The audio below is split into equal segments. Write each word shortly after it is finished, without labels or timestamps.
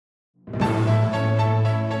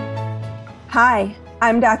Hi,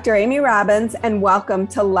 I'm Dr. Amy Robbins, and welcome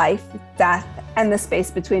to Life, Death, and the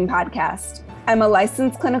Space Between podcast. I'm a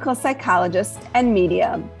licensed clinical psychologist and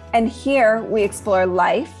medium, and here we explore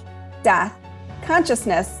life, death,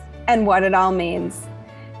 consciousness, and what it all means.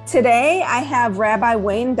 Today, I have Rabbi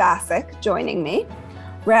Wayne Dosick joining me.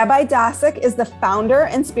 Rabbi Dosick is the founder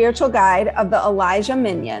and spiritual guide of the Elijah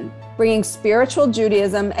Minyan, bringing spiritual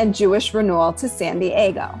Judaism and Jewish renewal to San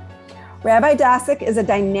Diego. Rabbi Dosick is a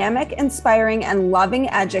dynamic, inspiring, and loving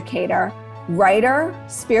educator, writer,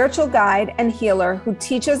 spiritual guide, and healer who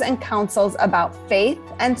teaches and counsels about faith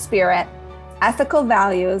and spirit, ethical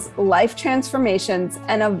values, life transformations,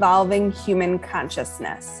 and evolving human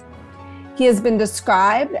consciousness. He has been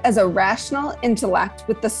described as a rational intellect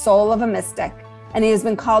with the soul of a mystic, and he has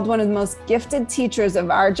been called one of the most gifted teachers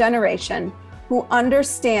of our generation who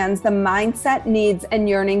understands the mindset, needs, and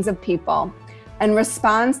yearnings of people and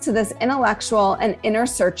responds to this intellectual and inner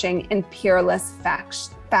searching in peerless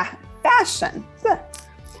fashion.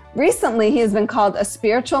 Recently, he has been called a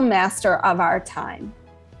spiritual master of our time.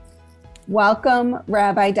 Welcome,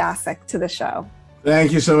 Rabbi Dosick, to the show.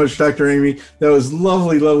 Thank you so much, Dr. Amy. That was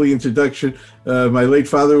lovely introduction. My late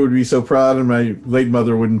father would be so proud, and my late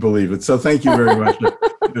mother wouldn't believe it. So thank you very much.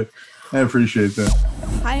 I appreciate that.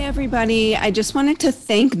 Hi, everybody. I just wanted to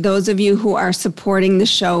thank those of you who are supporting the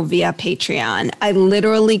show via Patreon. I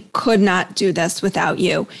literally could not do this without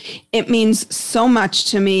you. It means so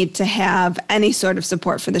much to me to have any sort of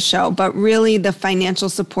support for the show, but really the financial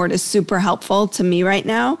support is super helpful to me right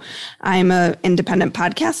now. I'm an independent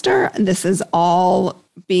podcaster. This is all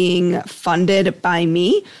being funded by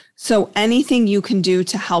me. So anything you can do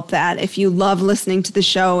to help that, if you love listening to the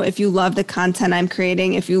show, if you love the content I'm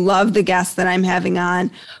creating, if you love the guests that I'm having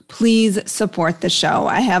on, please support the show.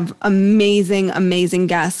 I have amazing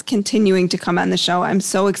guests continuing to come on the show. I'm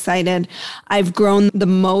so excited. I've grown the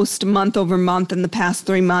most month over month in the past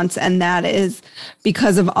 3 months, and that is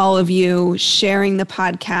because of all of you sharing the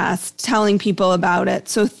podcast, telling people about it.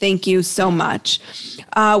 So thank you so much.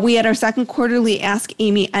 We had our second quarterly Ask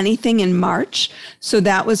Amy Anything in March. So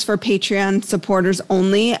that was for Patreon supporters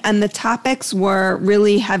only. And the topics were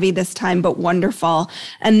really heavy this time, but wonderful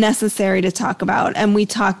and necessary to talk about. And we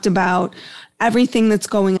talked about everything that's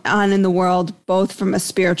going on in the world, both from a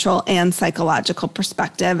spiritual and psychological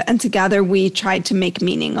perspective. And together we tried to make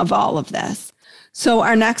meaning of all of this. So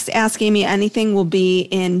our next Ask Amy Anything will be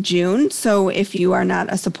in June. So if you are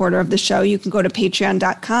not a supporter of the show, you can go to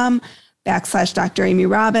patreon.com/Dr. Amy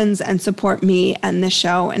Robbins and support me and the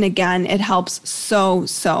show. And again, it helps so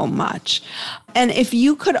much. And if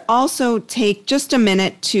you could also take just a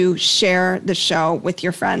minute to share the show with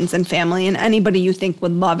your friends and family and anybody you think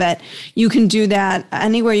would love it, you can do that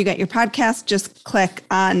anywhere you get your podcast. Just click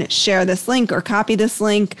on share this link or copy this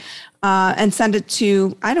link and send it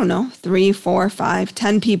to, 3, 4, 5,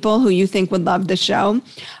 10 people who you think would love the show.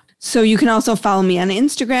 So you can also follow me on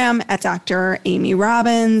Instagram at Dr. Amy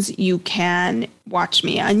Robbins. You can watch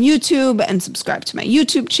me on YouTube and subscribe to my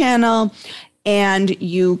YouTube channel. And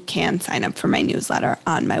you can sign up for my newsletter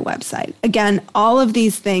on my website. Again, all of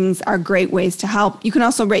these things are great ways to help. You can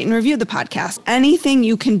also rate and review the podcast. Anything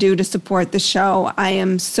you can do to support the show, I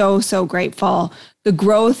am so grateful. The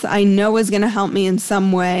growth I know is going to help me in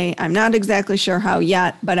some way. I'm not exactly sure how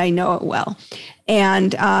yet, but I know it will.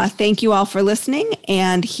 And thank you all for listening.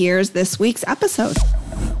 And here's this week's episode.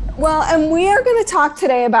 Well, and we are going to talk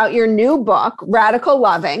today about your new book, Radical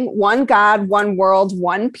Loving, One God, One World,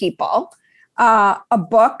 One People. A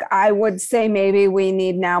book I would say maybe we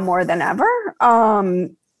need now more than ever.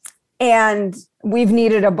 And we've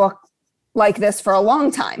needed a book like this for a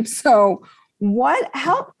long time. So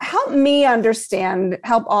help me understand,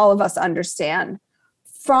 help all of us understand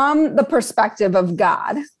from the perspective of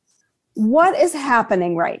God, what is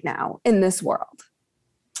happening right now in this world?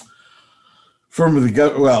 From the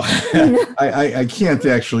gut, well, I can't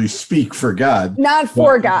actually speak for God. Not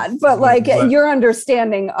for God, but your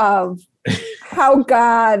understanding of how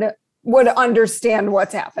God would understand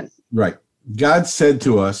what's happening. Right. God said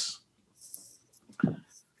to us,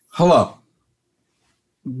 hello,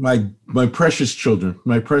 my precious children,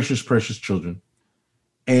 my precious children,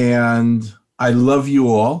 and I love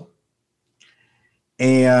you all.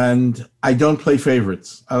 And I don't play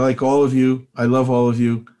favorites. I like all of you. I love all of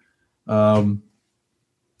you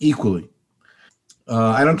equally.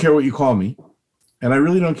 I don't care what you call me. And I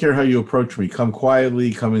really don't care how you approach me. Come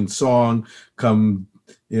quietly, come in song, come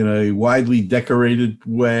in a widely decorated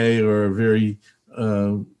way or a very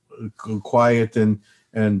quiet and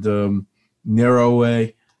narrow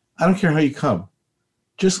way. I don't care how you come.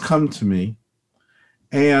 Just come to me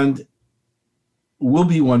and we'll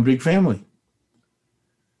be one big family.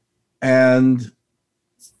 And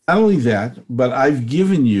not only that, but I've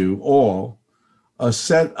given you all a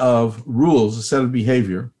set of rules, a set of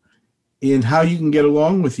behavior in how you can get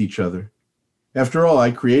along with each other. After all,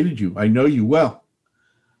 I created you. I know you well.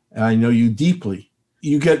 And I know you deeply.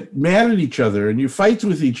 You get mad at each other and you fight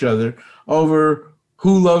with each other over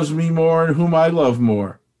who loves me more and whom I love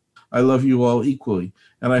more. I love you all equally,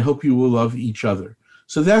 and I hope you will love each other.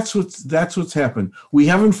 So that's what's happened. We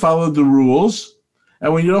haven't followed the rules,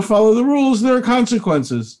 and when you don't follow the rules, there are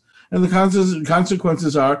consequences. And the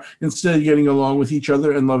consequences are, instead of getting along with each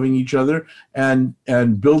other and loving each other and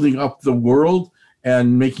building up the world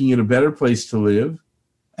and making it a better place to live,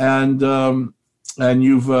 and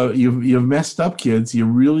you've messed up, kids. You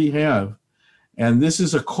really have. And this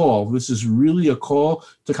is a call. This is really a call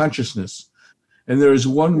to consciousness. And there is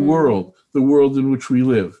one world, the world in which we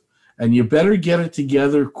live. And you better get it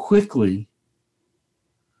together quickly,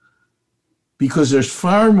 because there's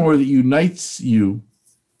far more that unites you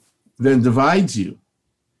than divides you.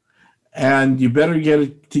 And you better get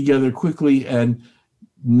it together quickly and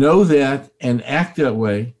know that and act that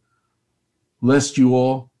way, lest you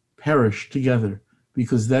all perish together,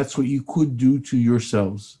 because that's what you could do to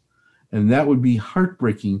yourselves. And that would be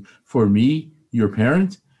heartbreaking for me, your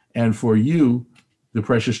parent, and for you, the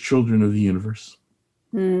precious children of the universe.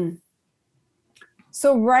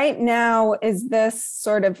 So right now is this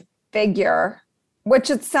sort of figure, which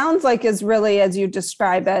it sounds like is really, as you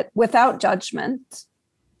describe it, without judgment.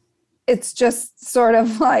 It's just sort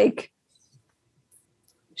of like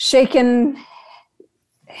shaking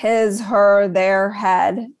their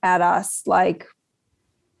head at us, like,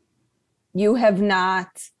 you have not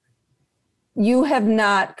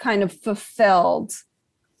kind of fulfilled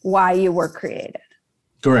why you were created.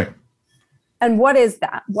 Correct. And what is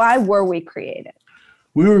that? Why were we created?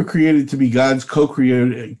 We were created to be God's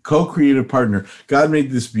co-creative partner. God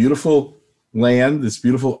made this beautiful land, this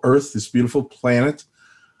beautiful earth, this beautiful planet,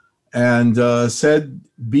 and said,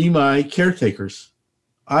 be my caretakers.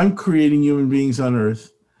 I'm creating human beings on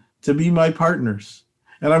earth to be my partners.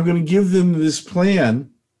 And I'm going to give them this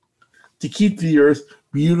plan to keep the earth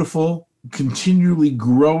beautiful, continually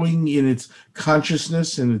growing in its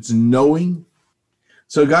consciousness and its knowing.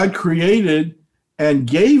 So God created and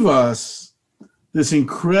gave us this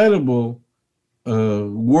incredible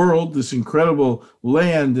world, this incredible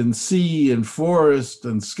land and sea and forest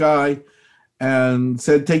and sky, and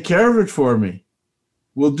said, take care of it for me.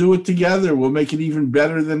 We'll do it together. We'll make it even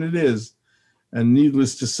better than it is. And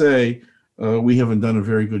needless to say, we haven't done a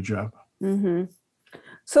very good job. Mm-hmm.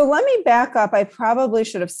 So let me back up. I probably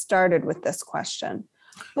should have started with this question.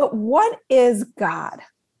 But what is God?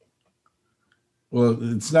 Well,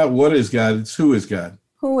 it's not what is God, it's who is God.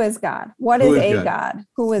 Who is God? What is a God?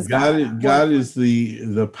 Who is God? God is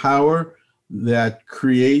the power that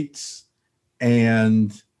creates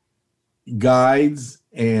and guides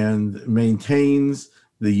and maintains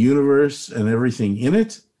the universe and everything in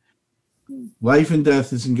it. Life and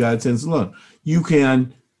death is in God's hands alone. You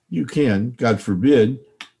can, God forbid,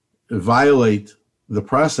 violate the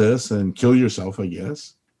process and kill yourself, I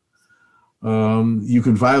guess. You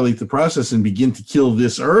can violate the process and begin to kill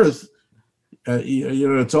this earth.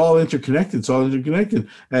 It's all interconnected.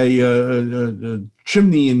 A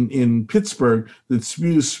chimney in Pittsburgh that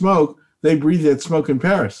spews smoke, they breathe that smoke in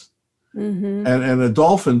Paris. Mm-hmm. And a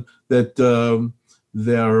dolphin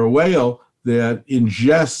or a whale that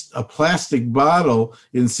ingests a plastic bottle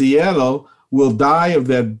in Seattle will die of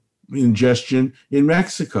that ingestion in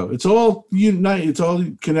Mexico. It's all united. It's all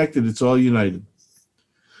connected. It's all united.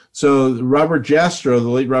 So Robert Jastrow, the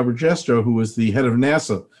late Robert Jastrow, who was the head of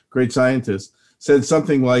NASA, great scientist, said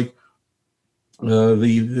something like,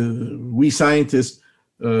 we scientists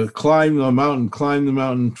climb the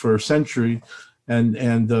mountain for a century, and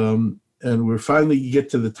we finally get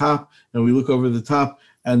to the top, and we look over the top,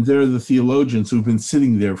 and there are the theologians who've been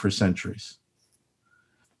sitting there for centuries.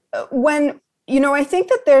 I think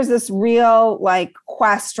that there's this real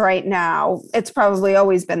quest right now. It's probably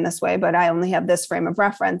always been this way, but I only have this frame of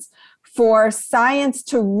reference for science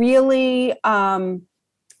to really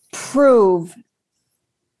prove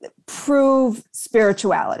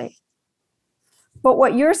spirituality. But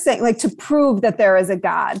what you're saying, to prove that there is a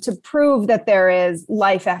God, to prove that there is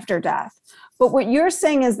life after death. But what you're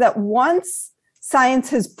saying is that once science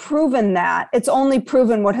has proven that, it's only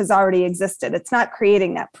proven what has already existed. It's not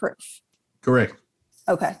creating that proof. Correct.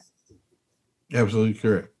 Okay. Absolutely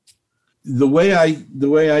correct. The way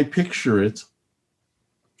I picture it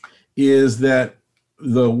is that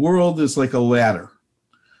the world is like a ladder.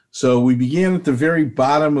 So we began at the very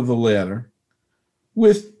bottom of the ladder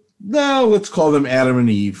with, let's call them Adam and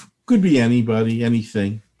Eve. Could be anybody,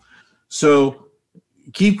 anything. So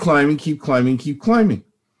keep climbing, keep climbing, keep climbing.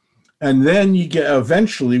 And then you get,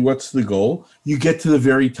 eventually, what's the goal? You get to the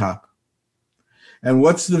very top. And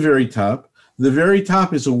what's the very top? The very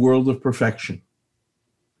top is a world of perfection.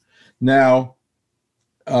 Now,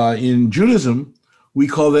 in Judaism, we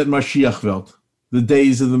call that Mashiach Welt, the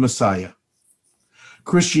days of the Messiah.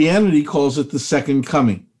 Christianity calls it the second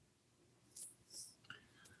coming.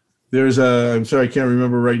 There's a, I'm sorry, I can't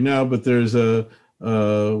remember right now, but there's a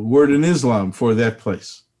word in Islam for that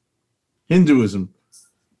place. Hinduism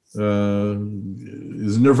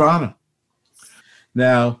is nirvana.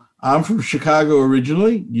 Now, I'm from Chicago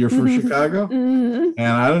originally. You're from Chicago. And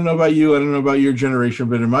I don't know about you. I don't know about your generation.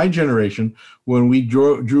 But in my generation, when we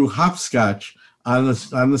drew hopscotch on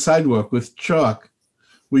the sidewalk with chalk,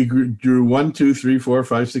 we drew 1, 2, 3, 4,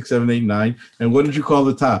 5, 6, 7, 8, 9. And what did you call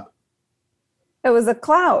the top? It was a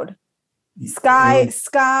cloud. Sky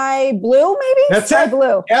blue, maybe? That's sky it.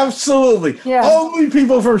 Blue. Absolutely. Yeah. Only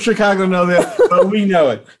people from Chicago know that, but we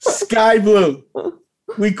know it. Sky blue.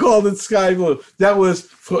 We called it sky blue. That was,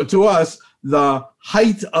 to us, the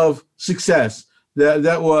height of success.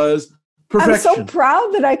 That was perfection. I'm so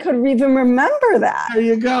proud that I could even remember that. There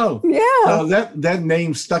you go. Yeah. That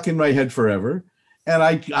name stuck in my head forever. And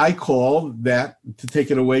I call that, to take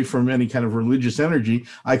it away from any kind of religious energy,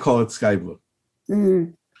 I call it sky blue.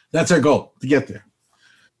 Mm. That's our goal, to get there.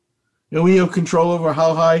 And we have control over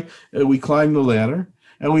how high we climb the ladder.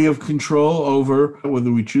 And we have control over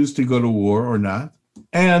whether we choose to go to war or not.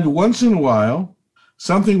 And once in a while,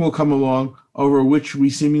 something will come along over which we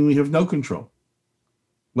seemingly have no control,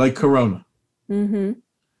 like Corona. Mm-hmm.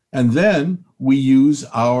 And then we use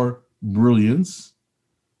our brilliance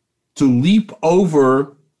to leap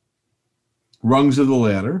over rungs of the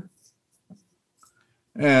ladder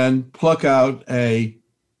and pluck out a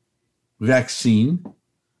vaccine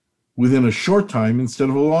within a short time instead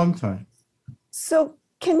of a long time. So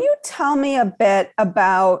can you tell me a bit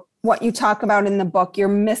about what you talk about in the book, your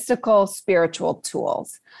mystical spiritual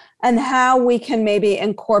tools, and how we can maybe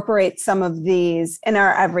incorporate some of these in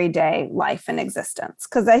our everyday life and existence?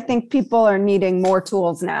 Because I think people are needing more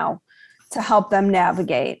tools now to help them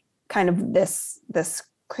navigate kind of this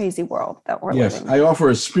crazy world that we're living in. Yes, I offer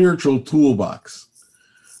a spiritual toolbox,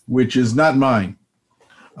 which is not mine.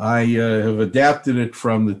 I have adapted it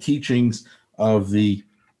from the teachings of the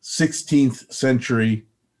 16th century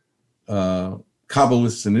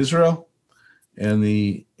Kabbalists in Israel and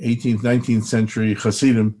the 18th, 19th century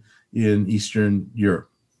Hasidim in Eastern Europe.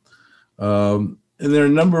 And there are a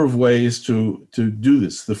number of ways to do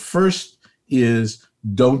this. The first is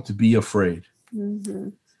don't be afraid. Mm-hmm.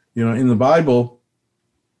 You know, in the Bible,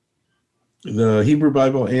 the Hebrew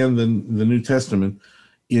Bible and the New Testament,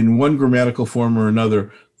 in one grammatical form or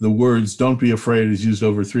another, the words "don't be afraid" is used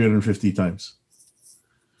over 350 times.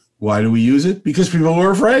 Why do we use it? Because people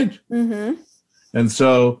were afraid. Mm-hmm. And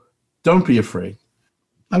so don't be afraid.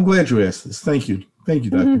 I'm glad you asked this. Thank you. Thank you,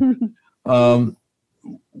 Doctor.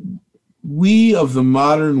 We of the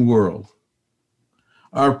modern world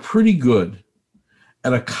are pretty good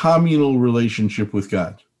at a communal relationship with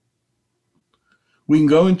God. We can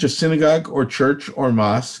go into synagogue or church or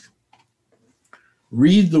mosque,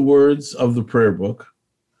 read the words of the prayer book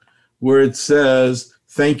where it says,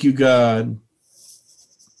 "Thank you, God.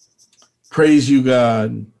 Praise you,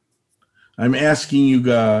 God. I'm asking you,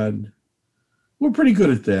 God." We're pretty good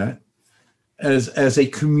at that as a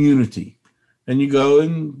community. And you go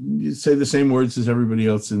and you say the same words as everybody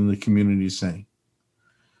else in the community is saying.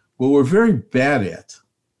 What we're very bad at,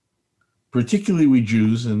 particularly we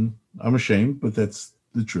Jews, and I'm ashamed, but that's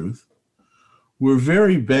the truth, we're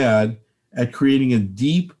very bad at creating a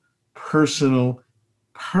deep, personal,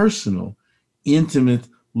 intimate,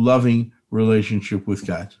 loving relationship with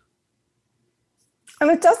God. And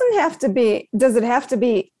it doesn't have to be, does it have to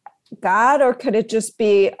be God, or could it just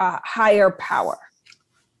be a higher power?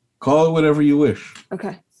 Call it whatever you wish.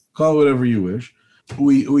 Okay. Call it whatever you wish.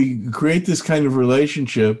 We create this kind of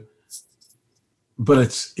relationship, but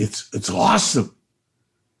it's awesome.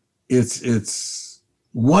 It's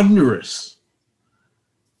wondrous.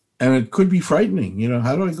 And it could be frightening. You know,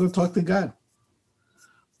 how do I go talk to God?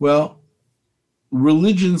 Well,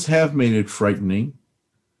 religions have made it frightening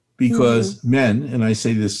because men, and I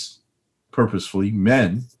say this purposefully,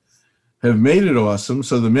 men have made it awesome.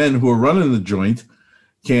 So the men who are running the joint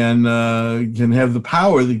can have the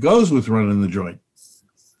power that goes with running the joint.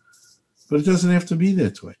 But it doesn't have to be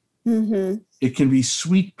that way. Mm-hmm. It can be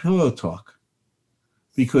sweet pillow talk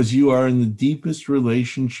because you are in the deepest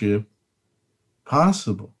relationship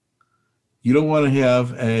possible. You don't want to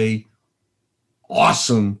have a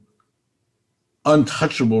awesome,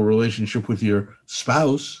 untouchable relationship with your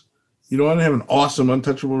spouse. You don't want to have an awesome,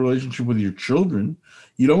 untouchable relationship with your children.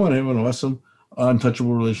 You don't want to have an awesome,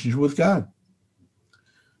 untouchable relationship with God.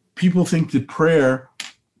 People think that prayer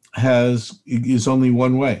is only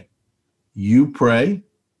one way. You pray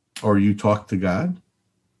or you talk to God,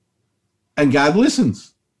 and God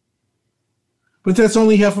listens. But that's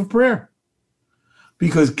only half of prayer,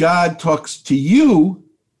 because God talks to you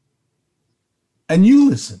and you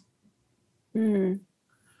listen. Mm.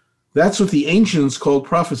 That's what the ancients called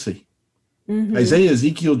prophecy. Mm-hmm. Isaiah,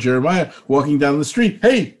 Ezekiel, Jeremiah walking down the street.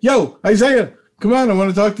 Hey, yo, Isaiah, come on, I want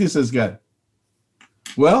to talk to you, says God.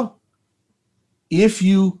 Well, if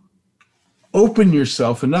you open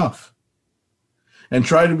yourself enough and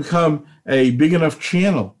try to become a big enough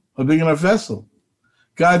channel, a big enough vessel,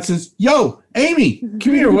 God says, yo, Amy,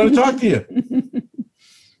 come here, I want to talk to you.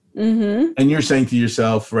 Mm-hmm. And you're saying to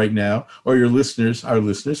yourself right now, or your listeners, our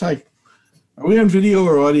listeners, hi. Are we on video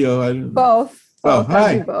or audio? I don't know. Both. Oh,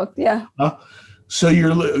 hi. Both, yeah. So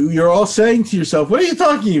you're all saying to yourself, what are you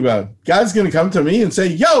talking about? God's going to come to me and say,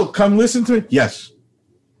 yo, come listen to me. Yes.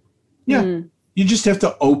 Yeah. Mm. You just have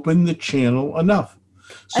to open the channel enough.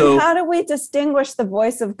 So, and how do we distinguish the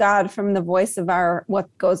voice of God from the voice of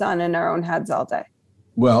what goes on in our own heads all day?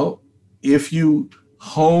 Well, if you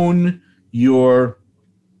hone your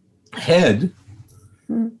head,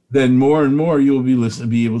 then more and more you'll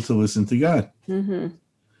be able to listen to God. Mm-hmm.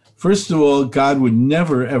 First of all, God would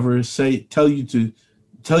never ever tell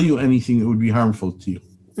you anything that would be harmful to you,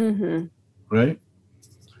 mm-hmm. right?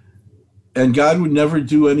 And God would never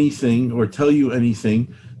do anything or tell you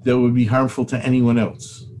anything that would be harmful to anyone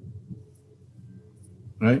else,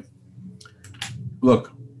 right?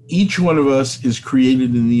 Look, each one of us is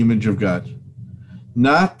created in the image of God,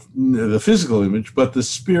 not the physical image, but the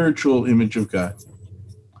spiritual image of God.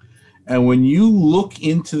 And when you look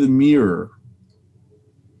into the mirror,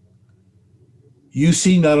 you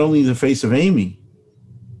see not only the face of Amy,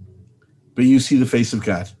 but you see the face of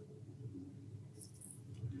God.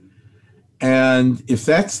 And if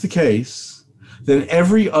that's the case, then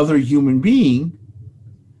every other human being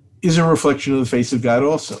is a reflection of the face of God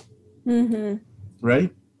also. Mm-hmm.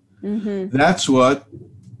 Right? Mm-hmm. That's what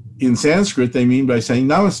in Sanskrit they mean by saying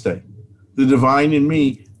namaste. The divine in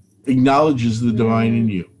me acknowledges the divine in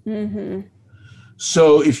you. Mm-hmm.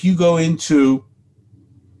 So if you go into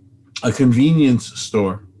a convenience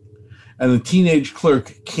store and the teenage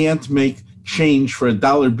clerk can't make change for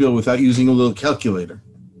 $1 bill without using a little calculator,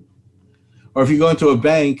 or if you go into a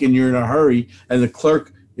bank and you're in a hurry and the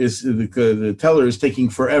clerk the teller is taking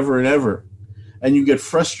forever and ever, and you get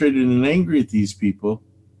frustrated and angry at these people,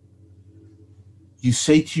 you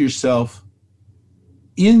say to yourself,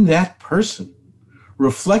 in that person,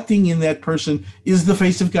 reflecting in that person is the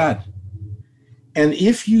face of God. And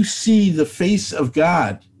if you see the face of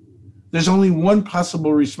God, there's only one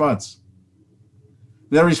possible response.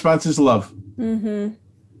 That response is love. Mm-hmm.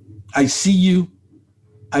 I see you.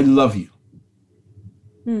 I love you.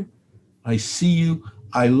 I see you.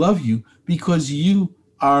 I love you because you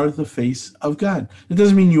are the face of God. It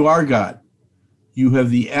doesn't mean you are God. You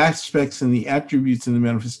have the aspects and the attributes and the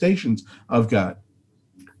manifestations of God.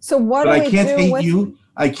 So what but do I can't hate you.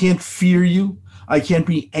 I can't fear you. I can't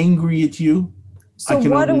be angry at you. So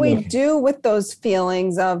what do we do with those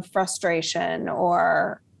feelings of frustration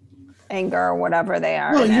or anger or whatever they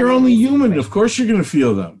are? Well, you're only human. Of course you're going to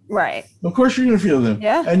feel them. Right. Of course you're going to feel them.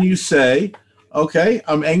 Yeah. And you say, okay,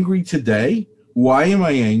 I'm angry today. Why am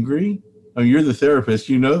I angry? Oh, you're the therapist.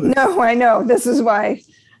 You know this. No, I know. This is why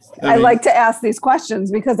I like to ask these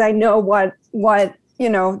questions, because I know what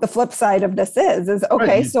the flip side of this is okay,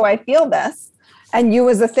 right. So I feel this. And you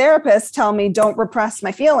as a therapist tell me, don't repress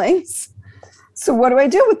my feelings. So what do I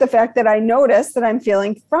do with the fact that I notice that I'm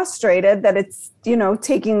feeling frustrated, that it's,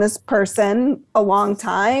 taking this person a long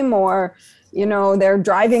time, or, they're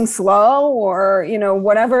driving slow, or,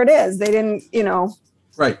 whatever it is, they didn't,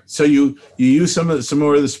 Right. So you use some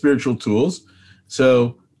more of the spiritual tools.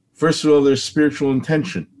 So first of all, there's spiritual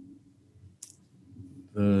intention.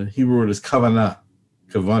 The Hebrew word is kavanah.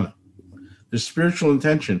 There's spiritual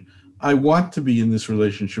intention. I want to be in this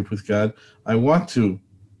relationship with God. I want to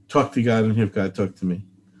talk to God and have God talk to me.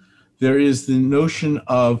 There is the notion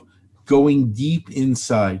of going deep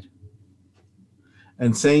inside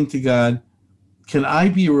and saying to God, can I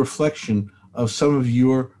be a reflection of some of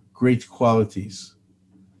your great qualities?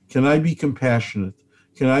 Can I be compassionate?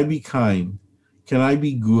 Can I be kind? Can I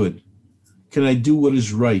be good? Can I do what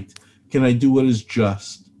is right? Can I do what is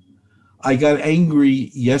just? I got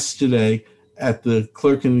angry yesterday at the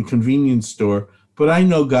clerk in the convenience store, but I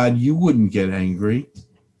know, God, you wouldn't get angry.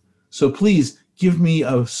 So please give me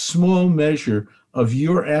a small measure of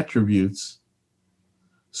your attributes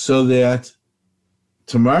so that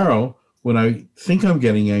tomorrow, when I think I'm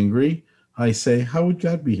getting angry, I say, how would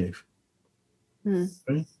God behave?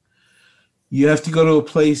 Right? You have to go to a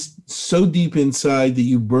place so deep inside that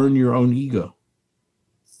you burn your own ego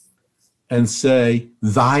and say,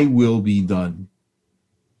 thy will be done.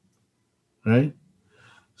 Right?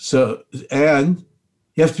 So, and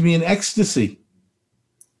you have to be in ecstasy.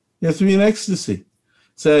 You have to be in ecstasy.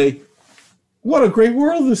 Say, what a great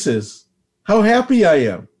world this is. How happy I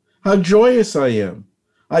am. How joyous I am.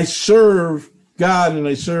 I serve God and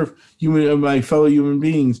I serve my fellow human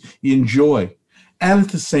beings in joy. And at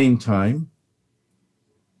the same time,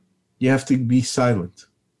 you have to be silent.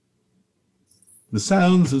 The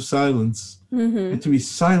sounds of silence. You have to be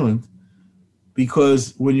silent,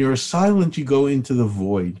 because when you're silent, you go into the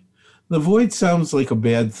void. The void sounds like a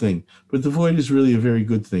bad thing, but the void is really a very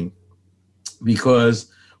good thing,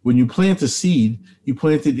 because when you plant a seed, you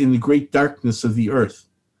plant it in the great darkness of the earth.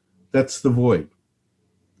 That's the void.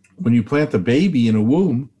 When you plant a baby in a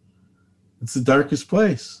womb, it's the darkest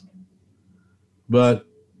place. But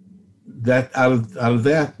that out of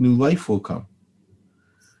that, new life will come.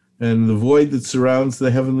 And the void that surrounds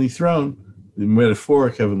the heavenly throne, the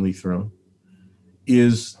metaphoric heavenly throne,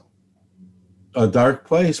 is a dark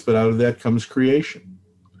place, but out of that comes creation.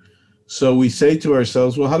 So we say to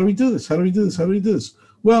ourselves, well, how do we do this? How do we do this? How do we do this?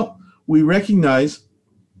 Well, we recognize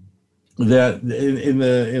that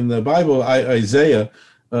in the Bible, Isaiah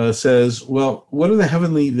says, well, what are the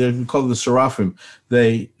heavenly, they're called the seraphim.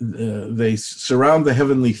 They surround the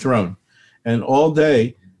heavenly throne. And all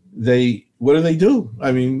day, what do they do?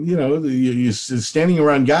 I mean, you're standing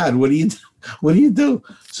around God. What do you do? What do you do?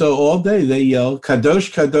 So all day they yell,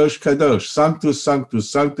 Kadosh, Kadosh, Kadosh, Sanctus, Sanctus,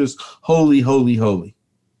 Sanctus, holy, holy, holy.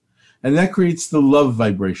 And that creates the love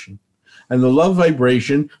vibration. And the love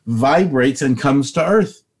vibration vibrates and comes to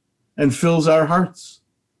earth and fills our hearts.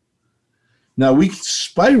 Now we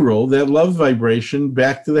spiral that love vibration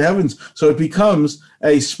back to the heavens. So it becomes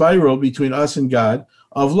a spiral between us and God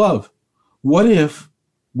of love. What if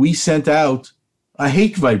we sent out a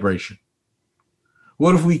hate vibration?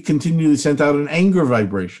 What if we continually sent out an anger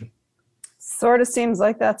vibration? Sort of seems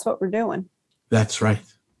like that's what we're doing. That's right.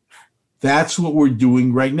 That's what we're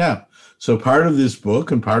doing right now. So part of this book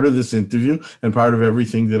and part of this interview and part of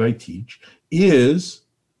everything that I teach is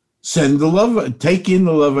send the love, take in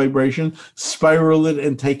the love vibration, spiral it,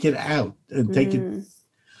 and take it out and take it.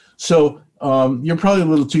 So you're probably a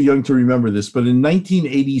little too young to remember this, but in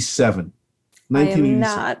 1987, I am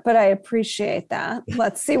not, but I appreciate that.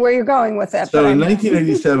 Let's see where you're going with it. So in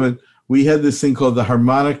 1987, we had this thing called the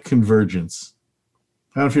harmonic convergence.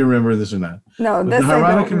 I don't know if you remember this or not. No, the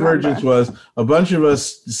harmonic convergence was a bunch of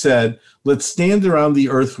us said, let's stand around the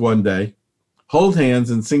earth one day, hold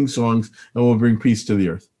hands and sing songs, and we'll bring peace to the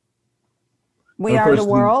earth. We Are the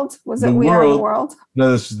World? Was it We Are the World?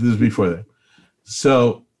 No, this is before that.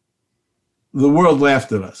 So the world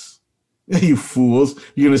laughed at us. You fools,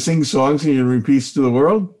 you're going to sing songs and you're going to bring peace to the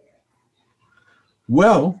world?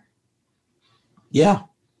 Well, yeah,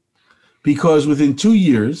 because within 2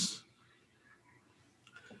 years,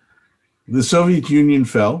 the Soviet Union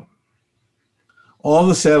fell, all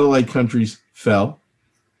the satellite countries fell,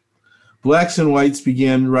 blacks and whites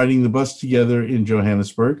began riding the bus together in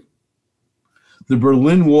Johannesburg, the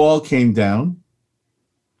Berlin Wall came down,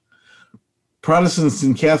 Protestants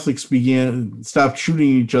and Catholics stopped shooting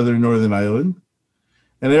each other in Northern Ireland,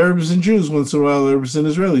 and Arabs and Jews, once in a while, Arabs and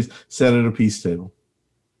Israelis, sat at a peace table.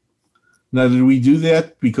 Now, did we do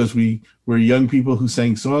that because we were young people who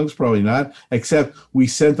sang songs? Probably not, except we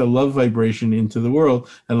sent a love vibration into the world,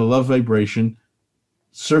 and a love vibration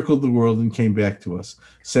circled the world and came back to us.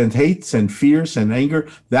 Send hate, send fear, send anger.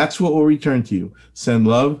 That's what will return to you. Send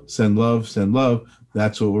love, send love, send love.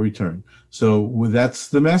 That's what will return. So that's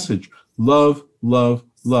the message. Love, love,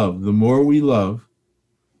 love. The more we love,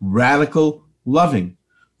 radical loving,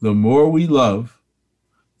 the more we love,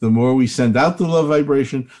 the more we send out the love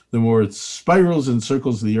vibration, the more it spirals and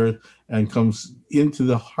circles the earth and comes into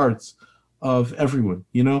the hearts of everyone.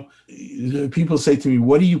 People say to me,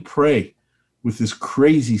 what do you pray with this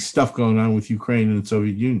crazy stuff going on with Ukraine and the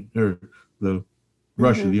Soviet Union, or the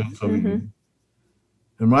Russia, the old Soviet Union?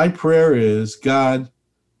 And my prayer is, God,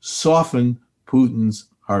 soften Putin's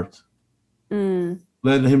heart.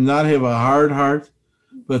 Let him not have a hard heart,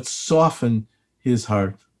 but soften his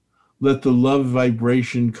heart. Let the love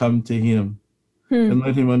vibration come to him, and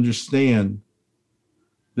let him understand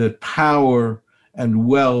that power and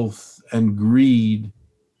wealth and greed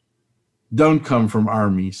don't come from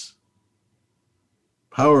armies.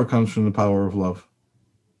 Power comes from the power of love.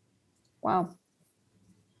 Wow.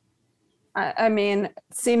 I mean, it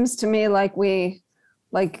seems to me like we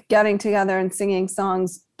Like getting together and singing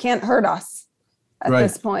songs can't hurt us at Right.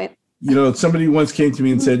 this point. Somebody once came to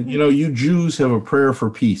me and said, you Jews have a prayer for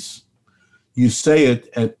peace. You say it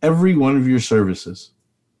at every one of your services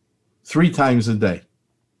 3 times a day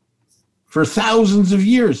for thousands of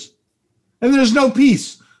years. And there's no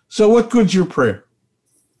peace. So what good's your prayer?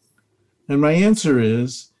 And my answer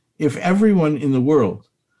is, if everyone in the world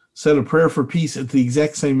said a prayer for peace at the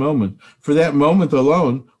exact same moment, for that moment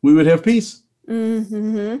alone, we would have peace.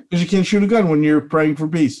 Mm-hmm. Because you can't shoot a gun when you're praying for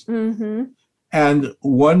peace. Mm-hmm. And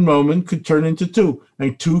 1 moment could turn into 2,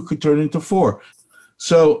 and 2 could turn into 4.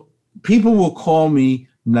 So people will call me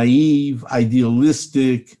naive,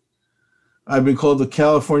 idealistic. I've been called the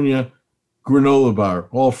California granola bar,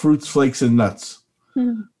 all fruits, flakes, and nuts.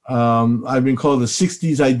 I've been called a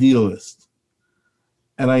 60s idealist.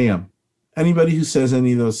 And I am. Anybody who says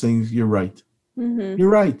any of those things, you're right. Mm-hmm. You're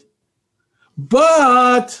right.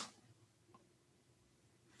 But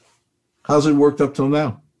how's it worked up till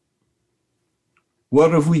now?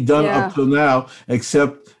 What have we done up till now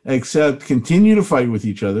except continue to fight with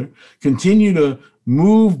each other, continue to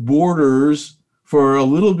move borders for a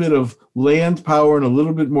little bit of land power and a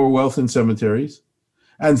little bit more wealth in cemeteries,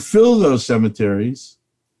 and fill those cemeteries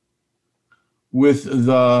with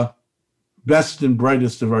the best and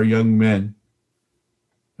brightest of our young men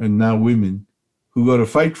and now women who go to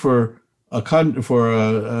fight for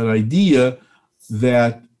an idea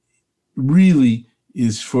that really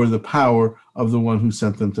is for the power of the one who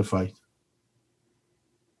sent them to fight.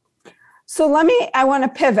 So I want to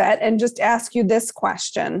pivot and just ask you this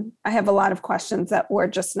question. I have a lot of questions that we're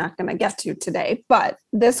just not going to get to today, but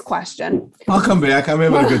this question. I'll come back. I'm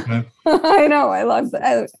having a good time. I know.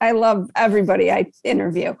 I love everybody I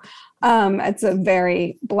interview. It's a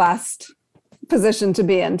very blessed position to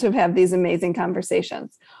be in, to have these amazing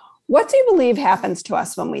conversations. What do you believe happens to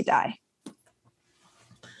us when we die?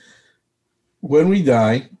 When we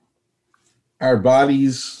die, our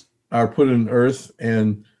bodies are put in earth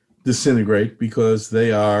and disintegrate because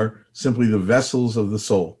they are simply the vessels of the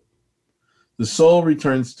soul. The soul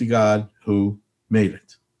returns to God who made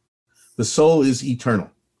it. The soul is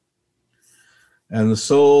eternal. And the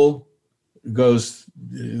soul goes,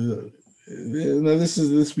 now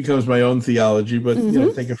this becomes my own theology, but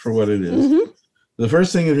take it for what it is. Mm-hmm. The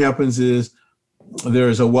first thing that happens is there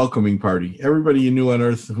is a welcoming party. Everybody you knew on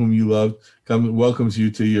earth whom you loved welcomes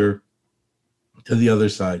you to the other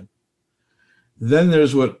side. Then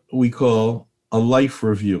there's what we call a life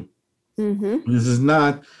review. Mm-hmm. This is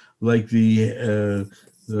not like the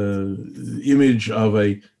image of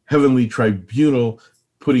a heavenly tribunal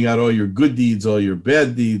putting out all your good deeds, all your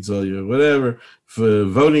bad deeds, all your whatever, for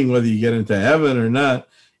voting whether you get into heaven or not.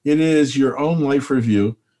 It is your own life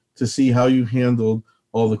review to see how you handled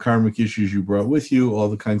all the karmic issues you brought with you, all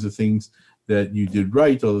the kinds of things that you did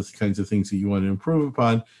right, all the kinds of things that you want to improve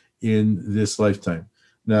upon in this lifetime.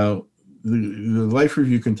 Now, the life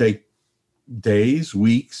review can take days,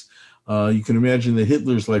 weeks. You can imagine that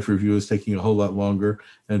Hitler's life review is taking a whole lot longer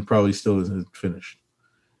and probably still isn't finished.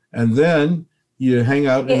 And then you hang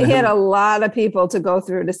out. He had a lot of people to go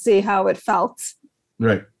through to see how it felt.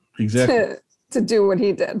 Right, exactly. To do what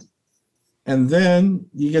he did. And then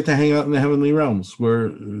you get to hang out in the heavenly realms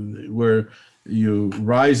where you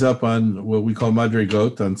rise up on what we call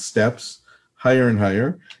madrigot, on steps, higher and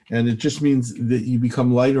higher. And it just means that you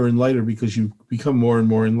become lighter and lighter because you become more and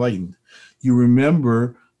more enlightened. You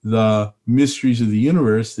remember the mysteries of the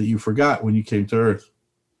universe that you forgot when you came to Earth.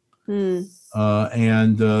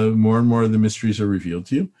 And more and more of the mysteries are revealed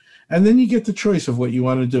to you. And then you get the choice of what you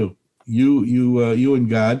want to do. You and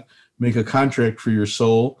God make a contract for your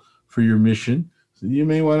soul, for your mission. So you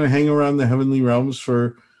may want to hang around the heavenly realms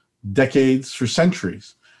for decades, for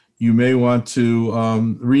centuries. You may want to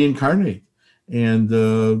reincarnate and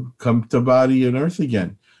come to body and earth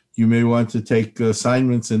again. You may want to take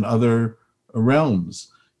assignments in other realms.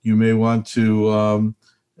 You may want to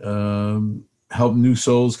help new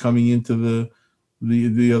souls coming into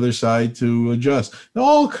the other side to adjust.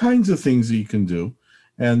 All kinds of things that you can do.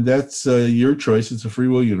 And that's your choice. It's a free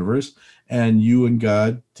will universe. And you and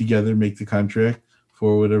God together make the contract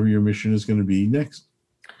for whatever your mission is going to be next.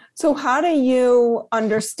 So how do you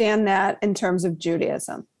understand that in terms of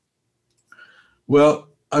Judaism? Well,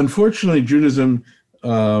 unfortunately, Judaism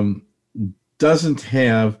doesn't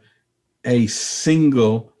have a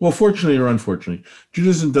single, well, fortunately or unfortunately,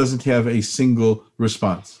 Judaism doesn't have a single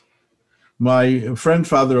response. My friend,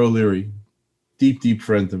 Father O'Leary, deep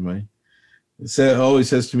friend of mine, always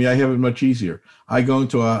says to me, I have it much easier. I go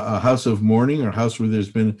into a house of mourning or a house where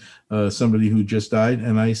there's been somebody who just died,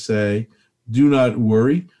 and I say, do not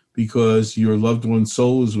worry. because your loved one's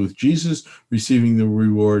soul is with Jesus, receiving the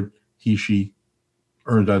reward she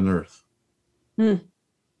earned on earth.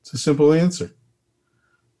 It's a simple answer.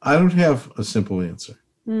 I don't have a simple answer.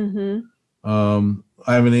 I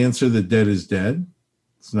have an answer that dead is dead.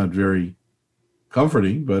 It's not very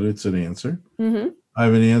comforting, but it's an answer. I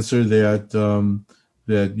have an answer that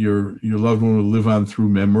that your loved one will live on through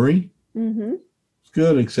memory. It's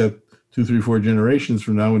good, except 2, 3, 4 generations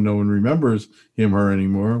from now, when no one remembers him, her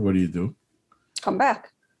anymore, what do? Come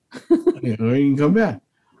back. You can come back.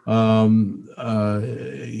 I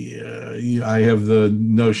have the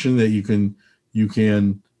notion that you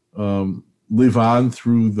can live on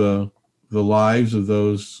through the lives of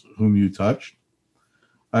those whom you touched.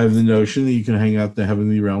 I have the notion that you can hang out in the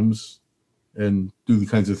heavenly realms and do the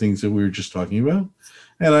kinds of things that we were just talking about.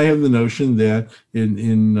 And I have the notion that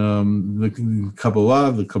in the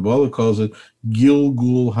Kabbalah calls it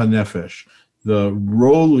Gilgul HaNefesh, the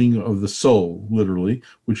rolling of the soul, literally,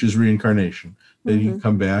 which is reincarnation. That you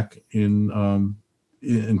come back into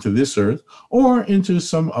this earth or into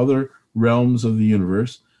some other realms of the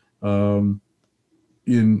universe in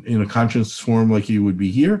a conscious form like you would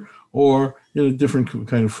be here, or in a different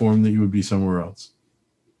kind of form that you would be somewhere else.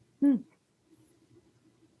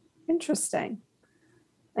 Interesting.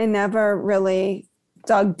 I never really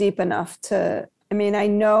dug deep enough I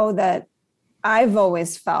know that I've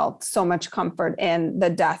always felt so much comfort in the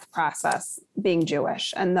death process, being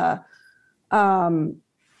Jewish, and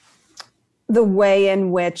the way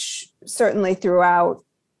in which certainly throughout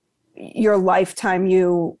your lifetime,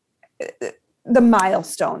 the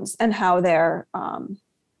milestones and how they're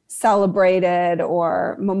celebrated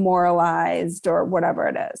or memorialized or whatever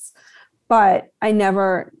it is. But I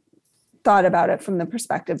never thought about it from the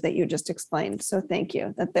perspective that you just explained. So thank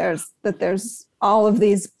you that there's all of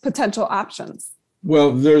these potential options.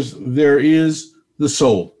 Well, there is the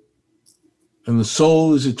soul, and the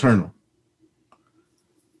soul is eternal.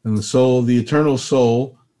 And the eternal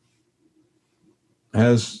soul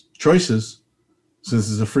has choices,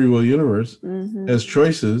 since it's a free will universe, has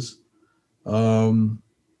choices. And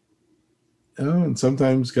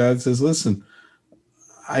sometimes God says, listen,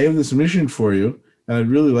 I have this mission for you, and I'd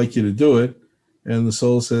really like you to do it. And the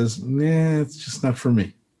soul says, nah, it's just not for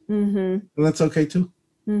me. And that's okay too.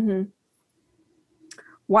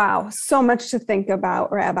 Wow. So much to think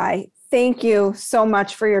about, Rabbi. Thank you so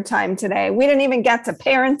much for your time today. We didn't even get to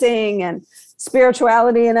parenting and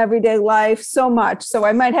spirituality in everyday life so much. So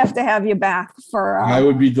I might have to have you back for I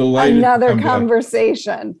would be delighted another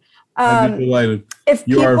conversation. I'd be delighted.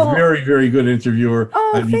 You are a very, very good interviewer.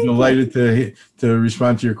 I'd be delighted to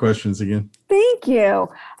respond to your questions again. Thank you.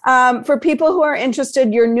 For people who are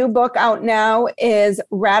interested, your new book out now is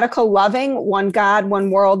Radical Loving, One God,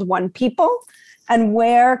 One World, One People. And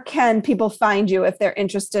where can people find you if they're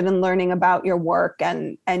interested in learning about your work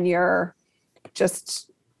and your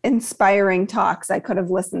just inspiring talks? I could have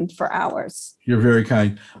listened for hours. You're very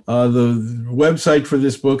kind. The website for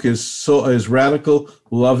this book is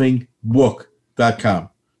radicallovingbook.com.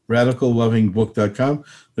 radicallovingbook.com.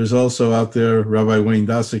 There's also out there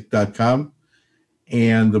rabbiwaynedosick.com.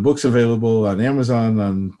 And the book's available on Amazon,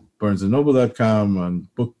 on barnesandnoble.com, on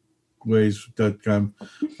bookways.com.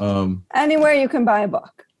 Anywhere you can buy a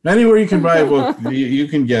book. Anywhere you can buy a book, you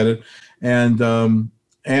can get it. And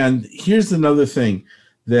here's another thing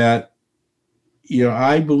that,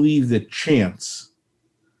 I believe that chants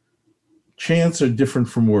are different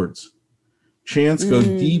from words. Chants go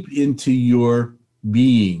deep into your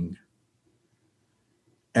being.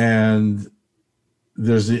 And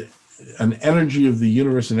there's an energy of the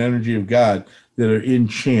universe, an energy of God that are in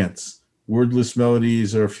chants. Wordless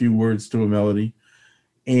melodies are a few words to a melody.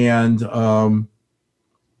 And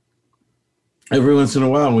every once in a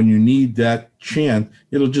while, when you need that chant,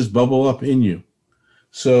 it'll just bubble up in you.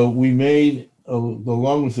 So we made,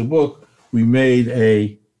 along with the book, we made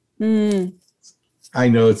I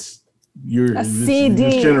know it's CD.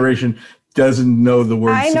 This generation doesn't know the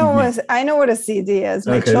word CD. I know what a CD is.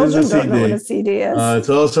 My children don't know what a CD is. It's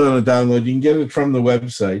also on a download. You can get it from the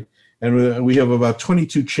website. And we have about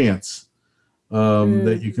 22 chants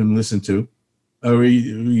that you can listen to, or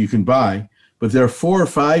you can buy. But there are 4 or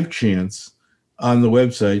 5 chants on the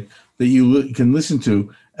website that you can listen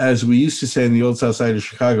to, as we used to say in the old South Side of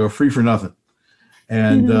Chicago, free for nothing.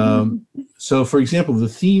 And so, for example, the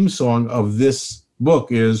theme song of this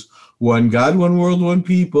book is One God, One World, One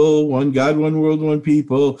People, One God, One World, One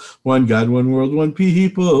People, One God, One World, One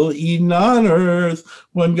People, Eden on earth,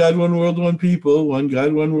 One God, One World, One People, One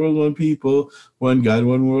God, One World, One People, One God,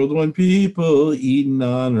 One World, One People, Eden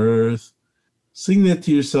on earth. Sing that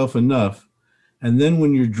to yourself enough. And then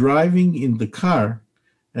when you're driving in the car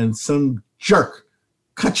and some jerk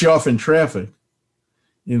cuts you off in traffic,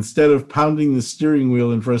 instead of pounding the steering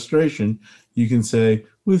wheel in frustration, you can say,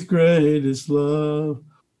 with greatest love.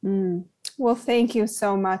 Well, thank you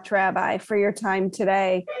so much, Rabbi, for your time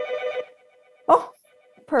today. Oh,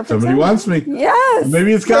 perfect. Somebody wants me. Yes.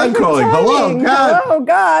 Maybe it's God calling. Timing. Hello, God. Hello,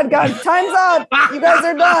 God. Time's up. You guys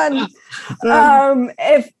are done.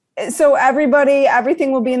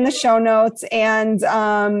 Everything will be in the show notes. And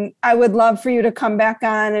I would love for you to come back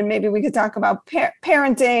on and maybe we could talk about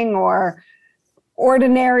parenting or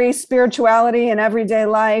ordinary spirituality in everyday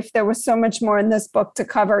life. There was so much more in this book to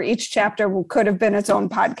cover. Each chapter could have been its own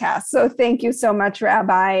podcast. So thank you so much,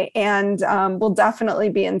 Rabbi. And we'll definitely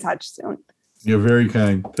be in touch soon. You're very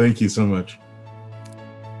kind. Thank you so much.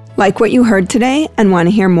 Like what you heard today and want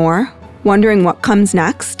to hear more? Wondering what comes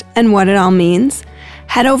next and what it all means?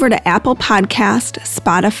 Head over to Apple Podcast,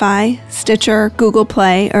 Spotify, Stitcher, Google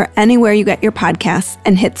Play, or anywhere you get your podcasts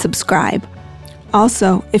and hit subscribe.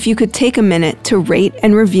 Also, if you could take a minute to rate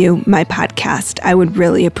and review my podcast, I would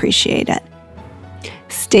really appreciate it.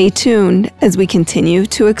 Stay tuned as we continue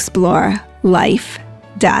to explore life,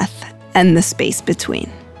 death, and the space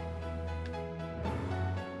between.